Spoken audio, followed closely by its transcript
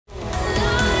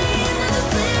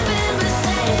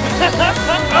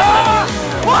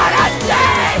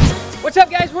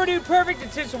Super Dude Perfect,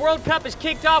 and since the World Cup has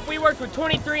kicked off, we worked with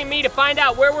 23andMe to find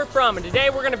out where we're from, and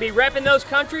today we're gonna be repping those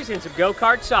countries in some Go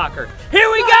Kart soccer.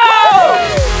 Here we go!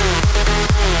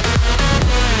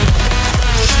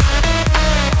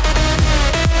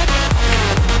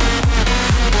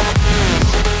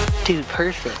 Dude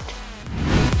Perfect.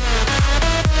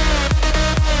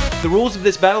 The rules of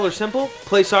this battle are simple.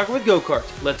 Play soccer with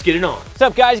go-karts. Let's get it on. What's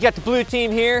up, guys? You got the blue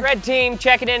team here. Red team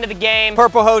checking into the game.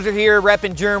 Purple hoser here,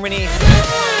 repping Germany.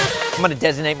 I'm gonna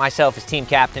designate myself as team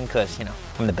captain because, you know,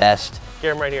 I'm the best.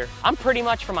 Get him right here. I'm pretty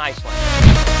much from Iceland.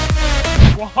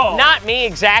 Whoa. Not me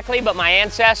exactly, but my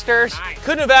ancestors. Nice.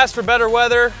 Couldn't have asked for better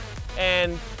weather,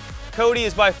 and Cody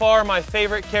is by far my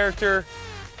favorite character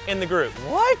in the group.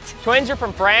 What? Twins are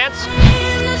from France.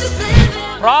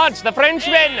 France, the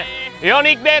Frenchman.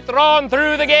 Yannick Betron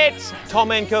through the gates. Tall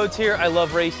man codes here. I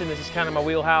love racing. This is kind of my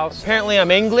wheelhouse. Apparently I'm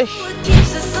English.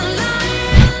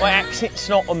 My accent's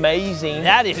not amazing.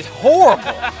 That is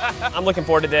horrible. I'm looking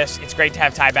forward to this. It's great to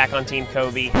have Ty back on Team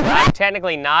Kobe. I'm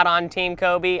technically not on Team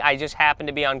Kobe. I just happen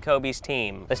to be on Kobe's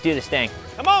team. Let's do this thing.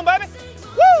 Come on, baby.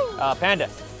 Woo! Panda.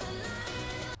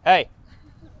 Hey,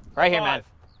 right here, man.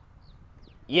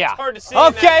 Yeah. It's hard to see.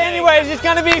 Okay, anyways, it's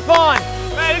gonna be fun.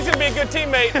 Man, he's gonna be a good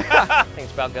teammate. I think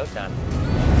it's about go time.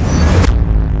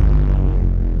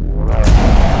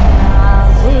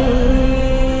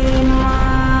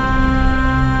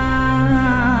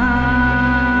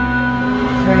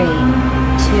 Three,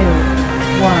 two,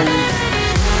 one.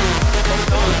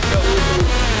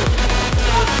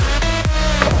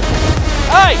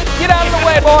 Hey, get out of the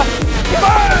way, boy. Come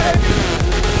on.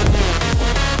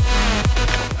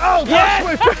 Oh, yes!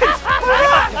 my face!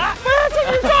 That's on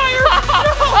your tire!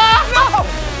 No!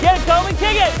 Get it, Kobe,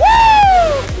 kick it! Woo!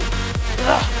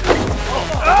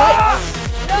 Ah!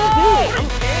 No!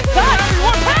 Cut!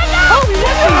 Panda! Kobe,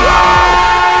 what are you?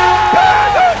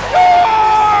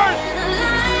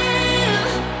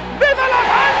 Viva la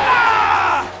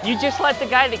Panda! You just let the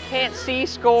guy that can't see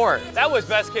score. That was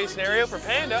best case scenario for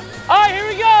Panda. All right, here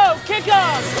we go. Kick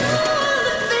off.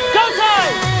 Go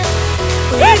time!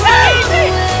 It's easy!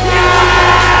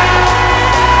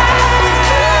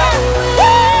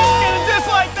 And just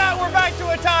like that, we're back to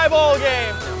a tie ball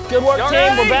game. Good work, team.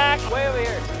 Ready? We're back. Way over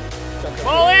here.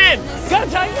 Ball in. Go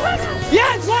time.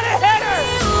 Yes, what a header!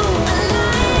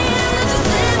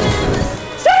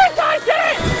 Set it, Ty, set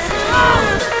it!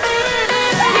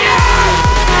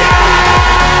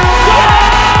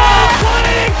 What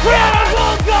an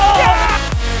incredible goal!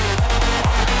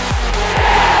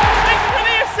 Thanks for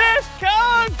the assist,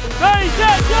 Code! Ready,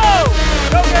 set, go!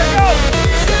 Go, go, go!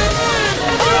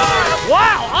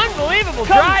 Wow, unbelievable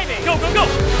driving. Go, go, go!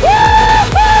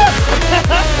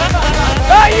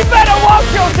 Oh, you better watch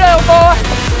yourself, boy!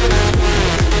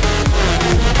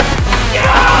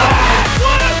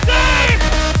 What a save!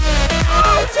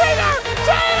 Oh, Taylor!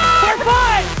 Taylor! We're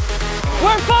fine!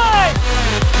 We're fine!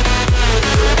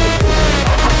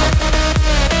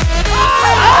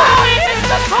 Oh, he hit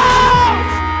the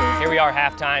post! Here we are,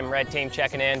 halftime. Red team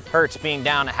checking in. Hurts being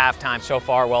down at halftime. So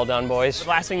far, well done, boys. The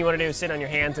last thing you want to do is sit on your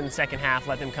hands in the second half,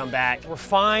 let them come back. We're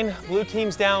fine. Blue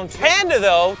team's down. Panda,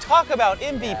 though, talk about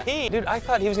MVP. Dude, I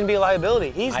thought he was going to be a liability.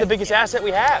 He's the biggest asset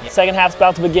we have. Second half's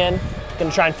about to begin.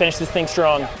 Gonna try and finish this thing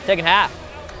strong. Second half.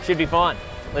 Should be fun.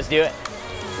 Let's do it.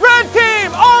 Red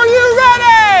team, are you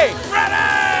ready? Ready!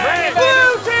 Ready,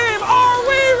 Blue team, are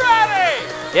we ready?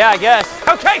 Yeah, I guess.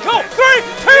 Okay, cool. 3,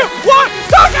 2, 1,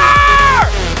 soccer!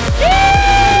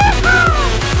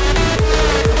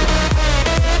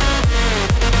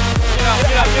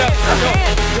 Get up, get up.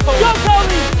 Go,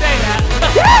 Kobe! Say that.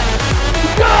 Yes!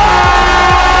 Go!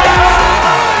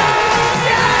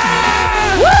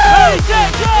 Ready,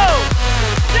 set, go!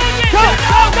 Go,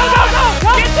 go, go, go,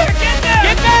 go! Get there, get there!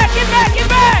 Get back, get back, get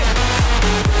back!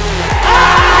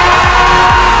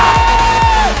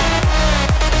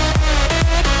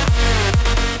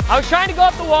 I was trying to go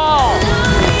up the wall.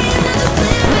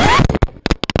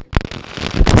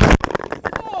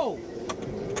 Oh!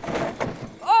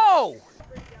 Oh!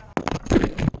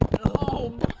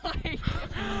 Oh my.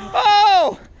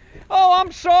 Oh! Oh,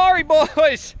 I'm sorry,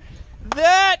 boys.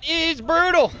 That is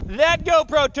brutal. That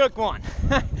GoPro took one.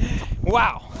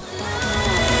 Wow.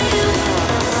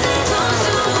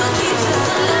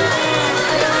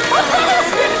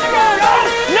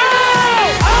 No!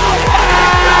 Oh,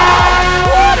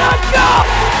 what a goal!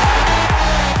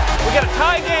 We got a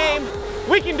tie game.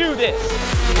 We can do this.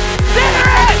 Center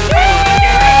it!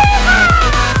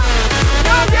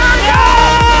 Go, go, go!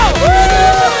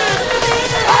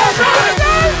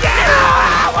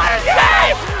 What a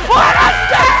save! What a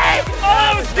save! Oh,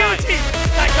 that was guilty.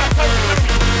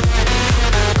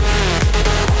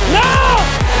 No!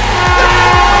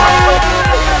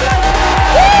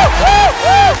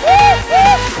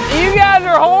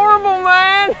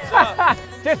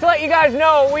 Just to let you guys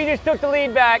know, we just took the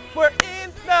lead back. We're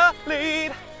in the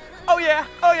lead. Oh yeah,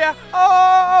 oh yeah,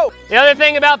 oh! The other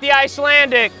thing about the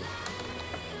Icelandic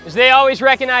is they always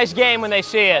recognize game when they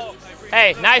see it.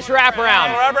 Hey, nice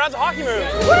wraparound. Wraparound's a hockey move.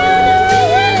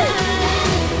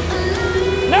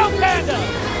 No Panda.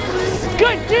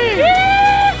 Good team.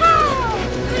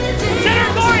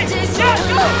 Center Corey.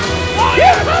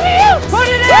 Yeah, go. Oh, yeah. Put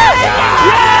it in. Yes.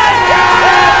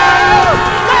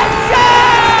 Let's go.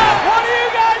 What are you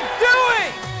guys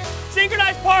doing?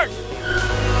 Synchronized park.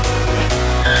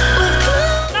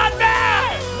 Not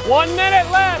bad. 1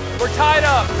 minute left. We're tied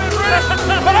up.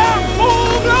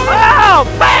 Wow,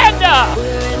 Panda.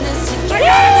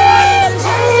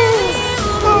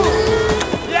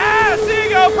 Yeah, see you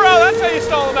go, pro. That's how you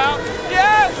stole them out.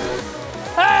 Yes.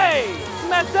 Hey,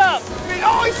 messed up.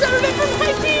 Oh, he sent it in from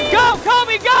Mikey. Go,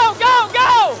 Kobe, go, go,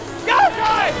 go. Go,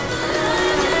 guys.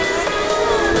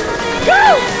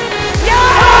 Go.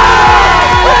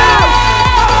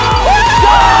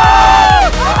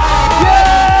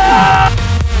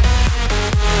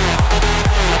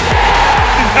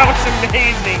 That was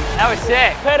amazing. That was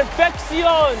sick.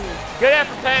 Perfection. Good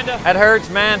effort, Panda. That hurts,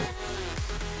 man.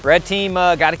 Red team,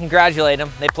 got to congratulate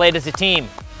them. They played as a team.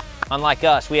 Unlike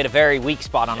us, we had a very weak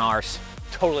spot on ours.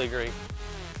 Totally agree.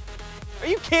 Are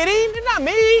you kidding? Not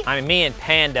me. I mean, me and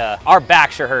Panda, our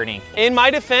backs are hurting. In my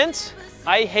defense,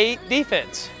 I hate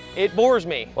defense. It bores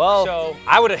me. Well, so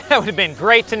that would have been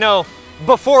great to know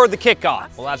before the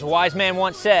kickoff. Well, as a wise man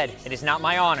once said, it is not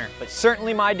my honor, but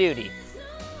certainly my duty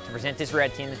to present this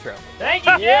red team the trophy. Thank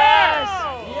you. Yes.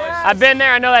 I've been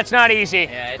there. I know that's not easy.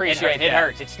 Yeah, Appreciate it that.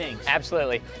 hurts. It stings.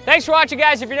 Absolutely. Thanks for watching,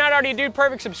 guys. If you're not already a Dude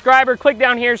Perfect subscriber, click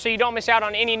down here so you don't miss out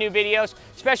on any new videos.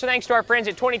 Special thanks to our friends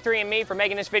at 23andMe for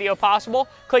making this video possible.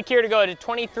 Click here to go to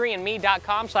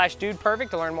 23andme.com/dudeperfect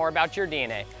to learn more about your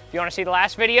DNA. If you want to see the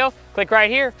last video, click right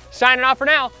here. Signing off for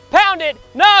now. Pound it,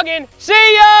 Noggin.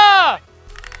 See ya!